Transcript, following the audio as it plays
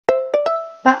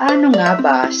Paano nga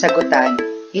ba sagutan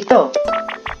ito,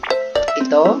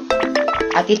 ito,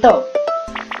 at ito?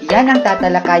 Yan ang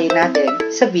tatalakayin natin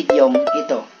sa videong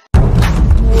ito.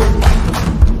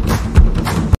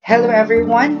 Hello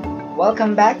everyone!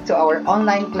 Welcome back to our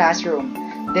online classroom.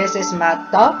 This is Math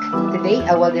Talk. Today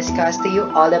I will discuss to you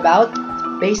all about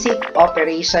basic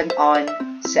operation on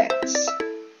sets.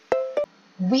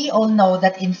 We all know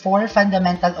that in four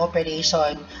fundamental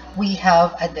operations, we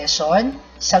have addition,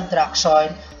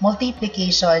 subtraction,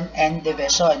 multiplication, and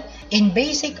division. In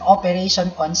basic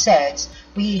operation on sets,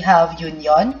 we have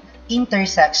union,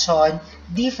 intersection,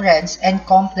 difference, and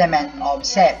complement of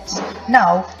sets.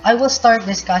 Now, I will start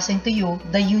discussing to you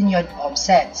the union of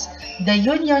sets. The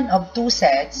union of two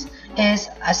sets is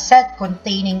a set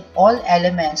containing all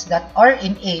elements that are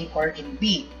in A or in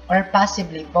B, or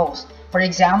possibly both. For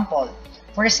example,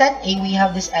 for set A, we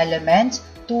have these elements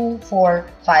 2, 4,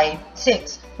 5,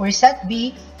 6. For set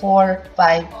B, 4,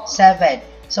 5, 7.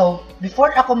 So,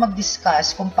 before ako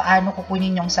mag-discuss kung paano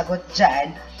kukunin yung sagot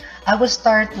dyan, I will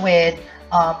start with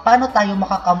paano tayo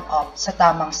makakome up sa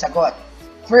tamang sagot.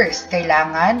 First,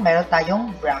 kailangan mayroon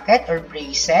tayong bracket or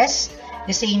braces.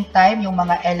 At the same time, yung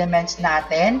mga elements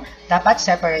natin dapat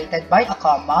separated by a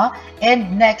comma.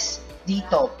 And next,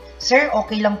 dito, sir,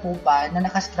 okay lang po ba na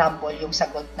naka-scramble yung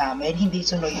sagot namin? Hindi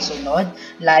sunod-sunod?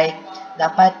 Like,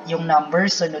 dapat yung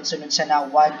numbers, sunod-sunod siya na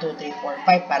 1, 2, 3, 4,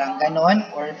 5, parang ganon.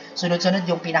 Or sunod-sunod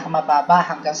yung pinakamababa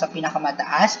hanggang sa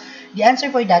pinakamataas? The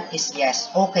answer for that is yes.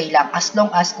 Okay lang. As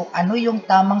long as kung ano yung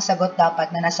tamang sagot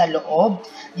dapat na nasa loob,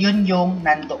 yun yung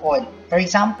nandoon. For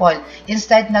example,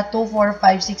 instead na 2, 4,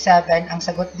 5, 6, 7, ang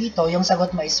sagot dito, yung sagot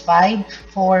mo is 5,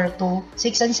 4, 2,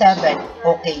 6, and 7,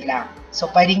 okay lang. So,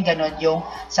 pwedeng ganun yung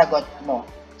sagot mo.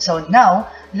 So,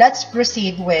 now, let's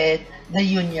proceed with the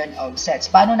union of sets.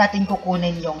 Paano natin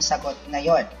kukunin yung sagot na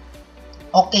yon?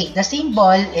 Okay, the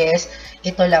symbol is,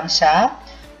 ito lang siya,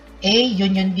 A,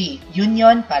 union B.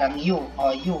 Union, parang U,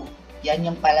 o U. Yan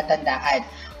yung palatandaan.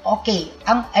 Okay,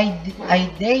 ang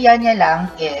idea niya lang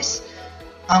is,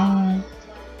 ang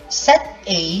set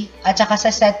A at saka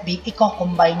sa set B,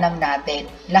 i-combine lang natin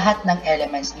lahat ng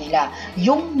elements nila.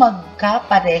 Yung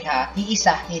magkapareha,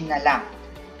 iisahin na lang.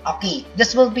 Okay,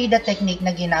 this will be the technique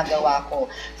na ginagawa ko.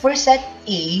 For set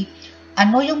A,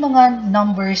 ano yung mga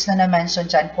numbers na na-mention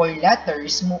dyan or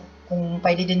letters, kung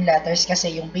pwede din letters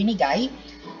kasi yung binigay,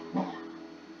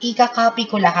 ika-copy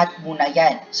ko lahat muna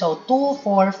yan. So, 2,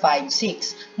 4, 5,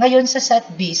 6. Ngayon sa set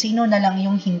B, sino na lang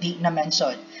yung hindi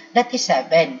na-mention? That is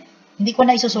 7. Hindi ko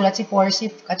na isusulat si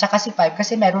 4 at saka si 5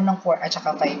 kasi meron ng 4 at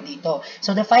saka 5 dito.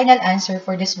 So, the final answer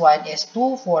for this one is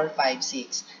 2, 4, 5,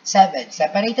 6, 7.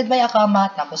 Separated by a comma,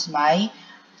 tapos may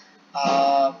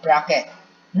bracket.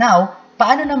 Now,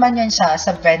 paano naman yan siya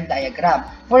sa Venn diagram?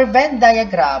 For Venn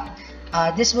diagram,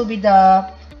 this will be the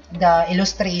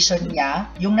illustration niya.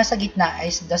 Yung nasa gitna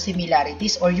is the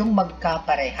similarities or yung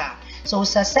magkapareha. So,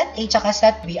 sa set A at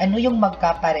set B, ano yung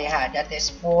magkapareha? That is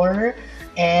 4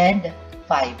 and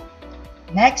 5.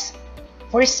 Next,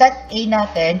 for set A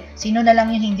natin, sino na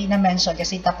lang yung hindi na-mention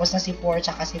kasi tapos na si 4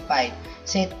 at si 5.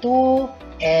 Si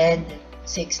 2 and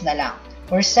 6 na lang.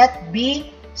 For set B,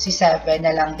 si 7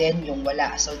 na lang din yung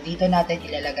wala. So, dito natin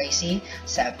ilalagay si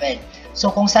 7.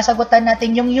 So, kung sasagutan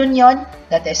natin yung union,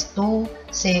 that is 2,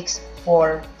 6,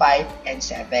 4, 5, and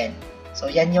 7. So,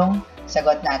 yan yung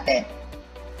sagot natin.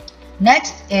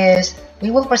 Next is, we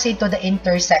will proceed to the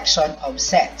intersection of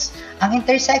sets. Ang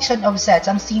intersection of sets,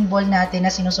 ang symbol natin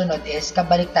na sinusunod is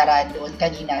kabaliktaran doon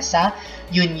kanina sa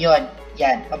union.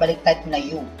 Yan, pabaliktad na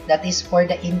U. That is for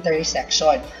the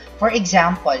intersection. For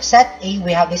example, set A,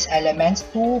 we have these elements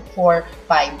 2, 4,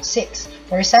 5, 6.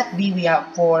 For set B, we have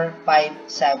 4, 5,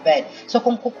 7. So,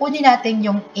 kung kukunin natin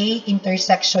yung A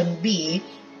intersection B,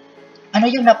 ano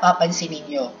yung napapansin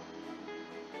ninyo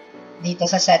dito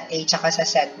sa set A tsaka sa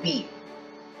set B?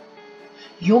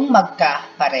 Yung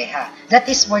magkapareha. That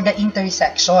is for the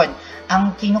intersection.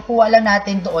 Ang kinukuha lang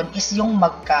natin doon is yung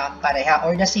magkapareha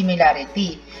or the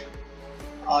similarity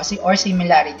or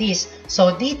similarities.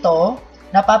 So, dito,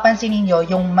 napapansin niyo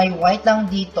yung may white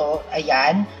lang dito,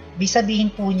 ayan, ibig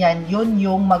sabihin po niyan, yun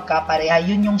yung magkapareha,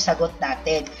 yun yung sagot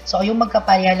natin. So, yung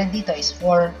magkapareha lang dito is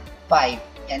 4, 5.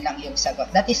 Yan lang yung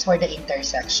sagot. That is for the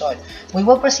intersection. We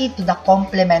will proceed to the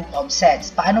complement of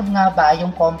sets. Paano nga ba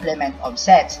yung complement of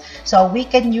sets? So, we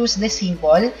can use the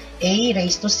symbol A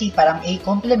raised to C, parang A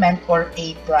complement or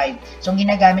A prime. So, ang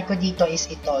ginagamit ko dito is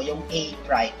ito, yung A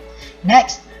prime.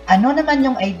 Next, ano naman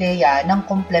yung idea ng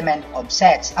complement of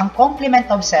sets? Ang complement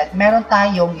of set, meron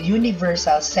tayong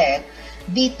universal set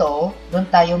Dito, doon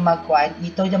tayo magkuhan.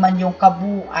 Dito naman yung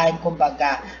kabuuan,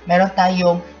 kumbaga. Meron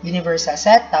tayong universal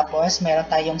set, tapos meron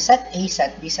tayong set A,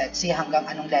 set B, set C, hanggang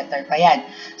anong letter pa yan.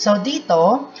 So,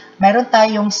 dito, meron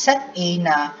tayong set A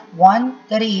na 1,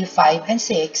 3, 5, and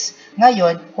 6.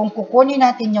 Ngayon, kung kukunin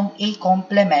natin yung A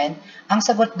complement, ang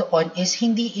sagot doon is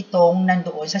hindi itong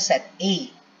nandoon sa set A.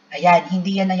 Ayan,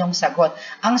 hindi yan na yung sagot.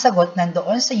 Ang sagot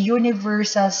nandoon sa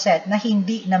universal set na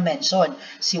hindi na-mention.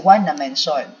 Si 1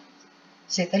 na-mention.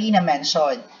 Si 3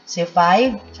 na-mention. Si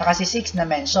 5, saka si 6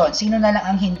 na-mention. Sino na lang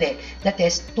ang hindi? That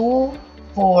is 2,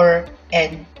 4,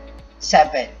 and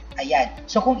 7. Ayan.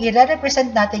 So, kung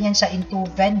i-represent natin yan siya into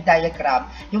Venn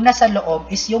diagram, yung nasa loob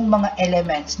is yung mga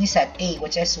elements ni set A,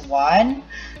 which is 1,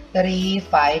 3,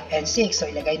 5, and 6.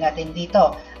 So, ilagay natin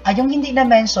dito. Yung hindi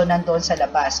na-mention nandoon sa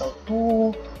labas. So,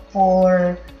 2,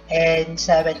 4, and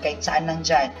 7, kahit saan lang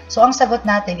dyan. So, ang sagot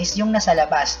natin is yung nasa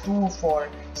labas, 2,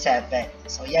 4, 7.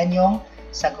 So, yan yung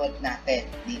sagot natin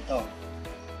dito.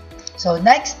 So,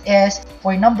 next is,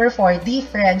 for number 4,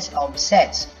 difference of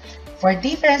sets. For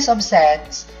difference of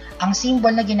sets, ang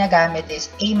symbol na ginagamit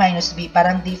is A minus B,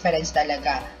 parang difference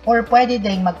talaga. Or pwede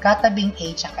ding magkatabing A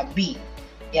tsaka B.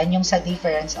 Yan yung sa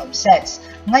difference of sets.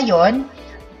 Ngayon,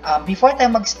 before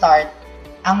tayo mag-start,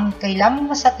 ang kailangan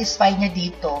masatisfy niya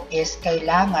dito is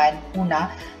kailangan,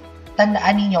 una,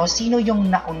 tandaan ninyo sino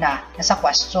yung nauna nasa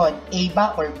question. A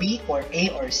ba or B or A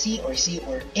or C or C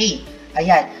or A.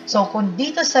 Ayan. So, kung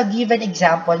dito sa given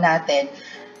example natin,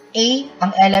 A,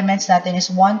 ang elements natin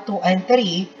is 1, 2, and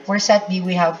 3. For set B,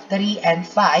 we have 3 and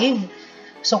 5.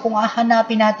 So, kung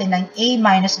hahanapin natin ng A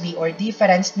minus B or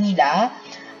difference nila,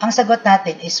 ang sagot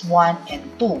natin is 1 and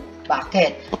 2.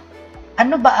 Bakit?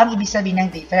 Ano ba ang ibig sabihin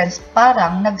ng difference?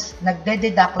 Parang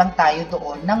nagde-deduct lang tayo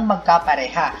doon ng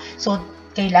magkapareha. So,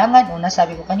 kailangan, una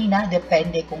sabi ko kanina,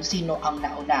 depende kung sino ang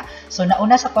nauna. So,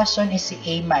 nauna sa question is si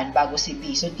A man bago si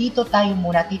B. So, dito tayo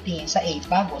muna titingin sa A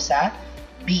bago sa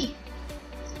B.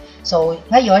 So,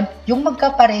 ngayon, yung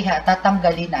magkapareha,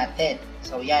 tatanggalin natin.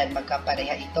 So, yan,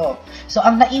 magkapareha ito. So,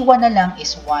 ang naiwan na lang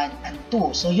is 1 and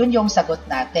 2. So, yun yung sagot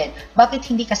natin. Bakit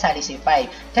hindi kasali si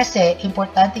 5? Kasi,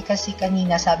 importante kasi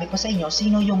kanina sabi ko sa inyo,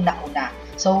 sino yung nauna.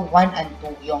 So, 1 and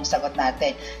 2 yung sagot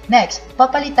natin. Next,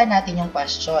 papalitan natin yung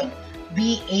question.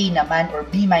 BA naman or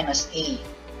B minus A.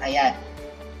 Ayan.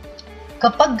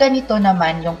 Kapag ganito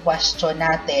naman yung question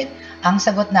natin, ang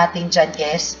sagot natin dyan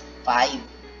is 5.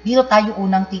 Dito tayo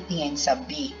unang titingin sa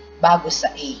B bago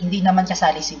sa A. Hindi naman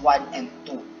kasali si 1 and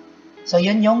 2. So,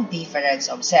 yun yung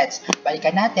difference of sets.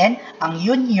 Balikan natin, ang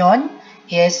union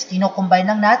is kino-combine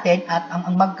lang natin at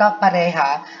ang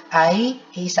magkapareha ay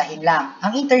isahin lang.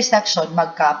 Ang intersection,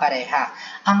 magkapareha.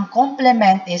 Ang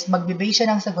complement is magbibase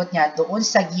siya ng sagot niya doon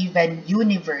sa given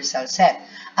universal set.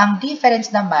 Ang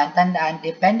difference naman, tandaan,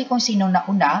 depende kung sino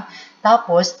nauna,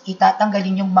 tapos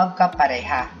itatanggalin yung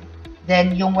magkapareha.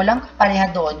 Then, yung walang kapareha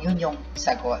doon, yun yung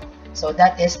sagot. So,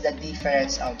 that is the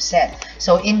difference of set.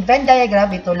 So, in Venn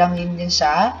diagram, ito lang din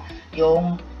siya,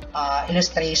 yung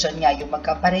illustration niya, yung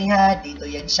magkapareha, dito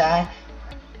yan siya,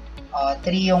 3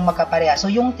 yung magkapareha. So,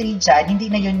 yung 3 dyan, hindi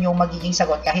na yun yung magiging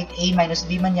sagot, kahit A minus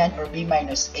B man yan, or B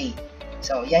minus A.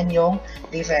 So, yan yung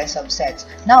difference of sets.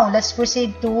 Now, let's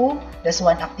proceed to this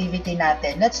one activity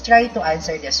natin. Let's try to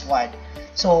answer this one.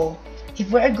 So, if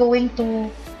we are going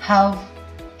to have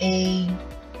a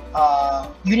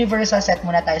universal set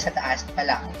muna tayo sa taas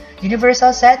pala.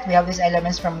 Universal set, we have these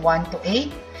elements from 1 to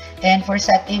 8. And for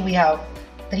set A, we have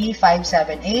 3, 5,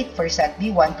 7, 8. For set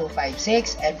B, 1, 2, 5,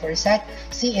 6. And for set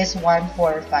C is 1,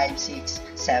 4, 5, 6,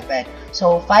 7.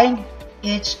 So, find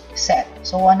each set.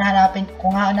 So,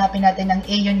 kung hahanapin natin ng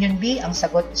A, union B, ang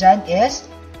sagot dyan is,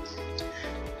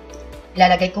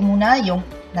 ilalagay ko muna yung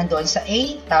nandoon sa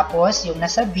A, tapos yung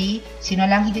nasa B, sino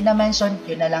lang hindi na-mention,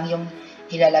 yun na lang yung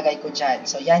ilalagay ko dyan.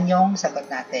 So, yan yung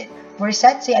sagot natin. For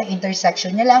set C, ang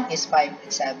intersection niya lang is 5 and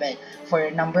 7.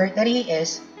 For number 3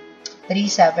 is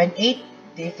 3, 7,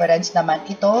 8. Difference naman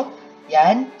ito.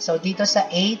 Yan. So, dito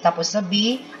sa A, tapos sa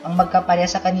B, ang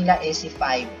magkapareha sa kanila is si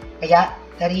 5. Kaya,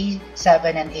 3,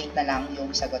 7, and 8 na lang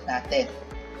yung sagot natin.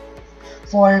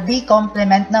 For B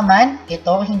complement naman,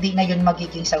 ito, hindi na yun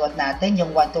magiging sagot natin,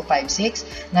 yung 1, 2, 5,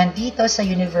 6. Nandito sa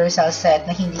universal set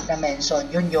na hindi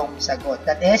na-mention, yun yung sagot.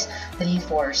 That is 3,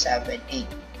 4, 7,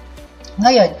 8.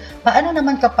 Ngayon, paano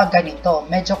naman kapag ganito?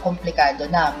 Medyo komplikado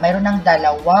na. Mayroon ng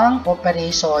dalawang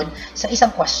operation sa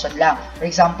isang question lang. For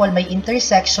example, may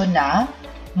intersection na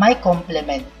may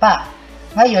complement pa.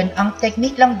 Ngayon, ang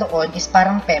technique lang doon is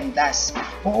parang PEMDAS.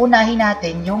 Uunahin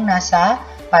natin yung nasa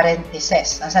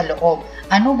parentheses, nasa loob.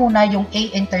 Ano muna yung A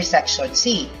intersection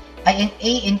C? Ay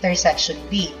A intersection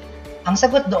B. Ang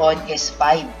sagot doon is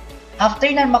 5.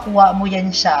 After na makuha mo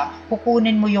yan siya,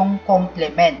 kukunin mo yung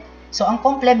complement. So, ang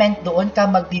complement, doon ka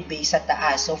magbe-base sa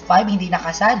taas. So, 5 hindi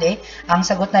nakasali. Ang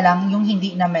sagot na lang yung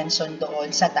hindi na-mention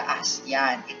doon sa taas.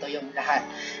 Yan, ito yung lahat.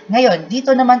 Ngayon,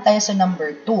 dito naman tayo sa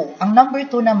number 2. Ang number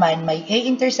 2 naman, may A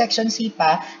intersection C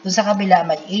pa. Doon sa kabila,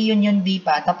 may A union B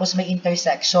pa. Tapos may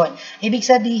intersection. Ibig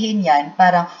sabihin yan,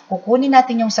 parang kukunin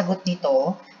natin yung sagot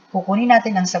nito. Kukunin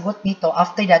natin ang sagot nito.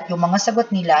 After that, yung mga sagot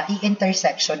nila,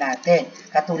 i-intersection natin.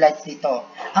 Katulad dito.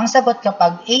 Ang sagot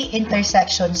kapag A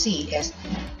intersection C is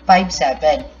 5,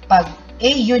 7. Pag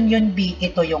A union B,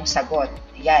 ito yung sagot.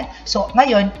 Yan. So,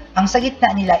 ngayon, ang sa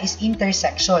gitna nila is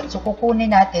intersection. So,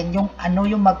 kukunin natin yung ano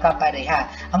yung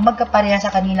magkapareha. Ang magkapareha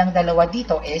sa kanilang dalawa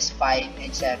dito is 5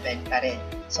 and 7 pa rin.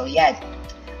 So, yan.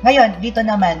 Ngayon, dito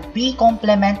naman, B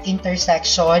complement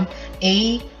intersection A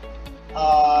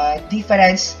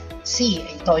difference C.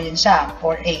 Ito yun siya,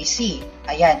 or AC.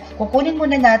 Ayan. Kukunin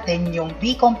muna natin yung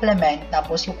B complement,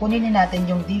 tapos kukunin natin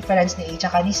yung difference ni A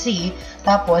tsaka ni C,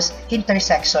 tapos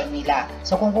intersection nila.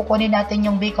 So, kung kukunin natin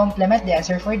yung B complement, the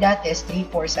answer for that is 3,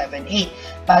 4, 7,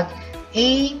 8. Pag A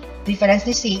difference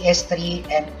ni C is 3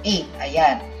 and 8.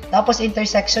 Ayan. Tapos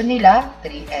intersection nila,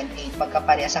 3 and 8.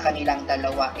 Magkapareha sa kanilang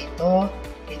dalawa. Ito,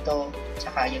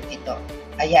 tsaka yung ito.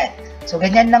 Ayan. So,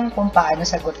 ganyan lang kung paano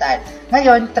sagutan.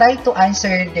 Ngayon, try to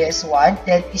answer this one.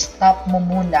 Then, stop mo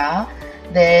muna.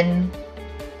 Then,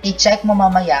 i-check mo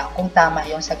mamaya kung tama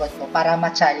yung sagot mo para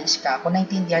ma-challenge ka kung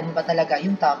naintindihan mo ba talaga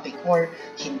yung topic or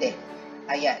hindi.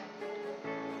 Ayan.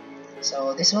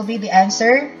 So, this will be the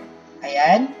answer.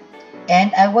 Ayan. And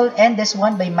I will end this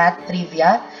one by math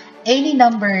trivia. Any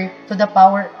number to the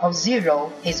power of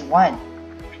 0 is 1.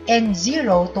 And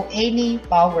 0 to any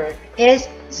power is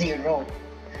 0.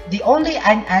 The only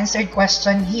unanswered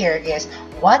question here is,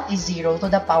 what is 0 to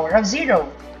the power of 0?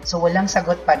 So, walang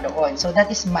sagot pa doon. So, that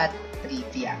is math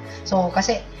trivia. So,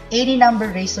 kasi any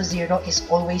number raised to 0 is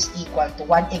always equal to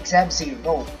 1 except 0.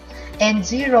 And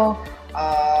 0,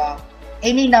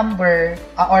 any number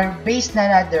or base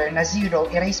na rather na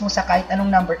 0, erase mo sa kahit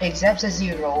anong number except sa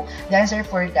 0, the answer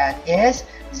for that is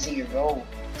 0.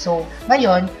 So,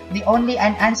 ngayon, the only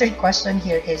unanswered question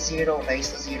here is 0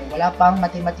 raised to 0. Wala pang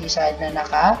mathematician na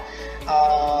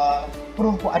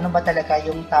prove kung ano ba talaga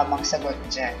yung tamang sagot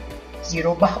dyan.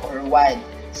 0 ba or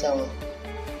 1? So,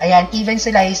 ayan, even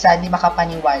sila isa hindi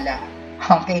makapaniwala.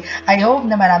 Okay? I hope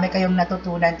na marami kayong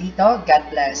natutunan dito. God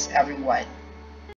bless everyone.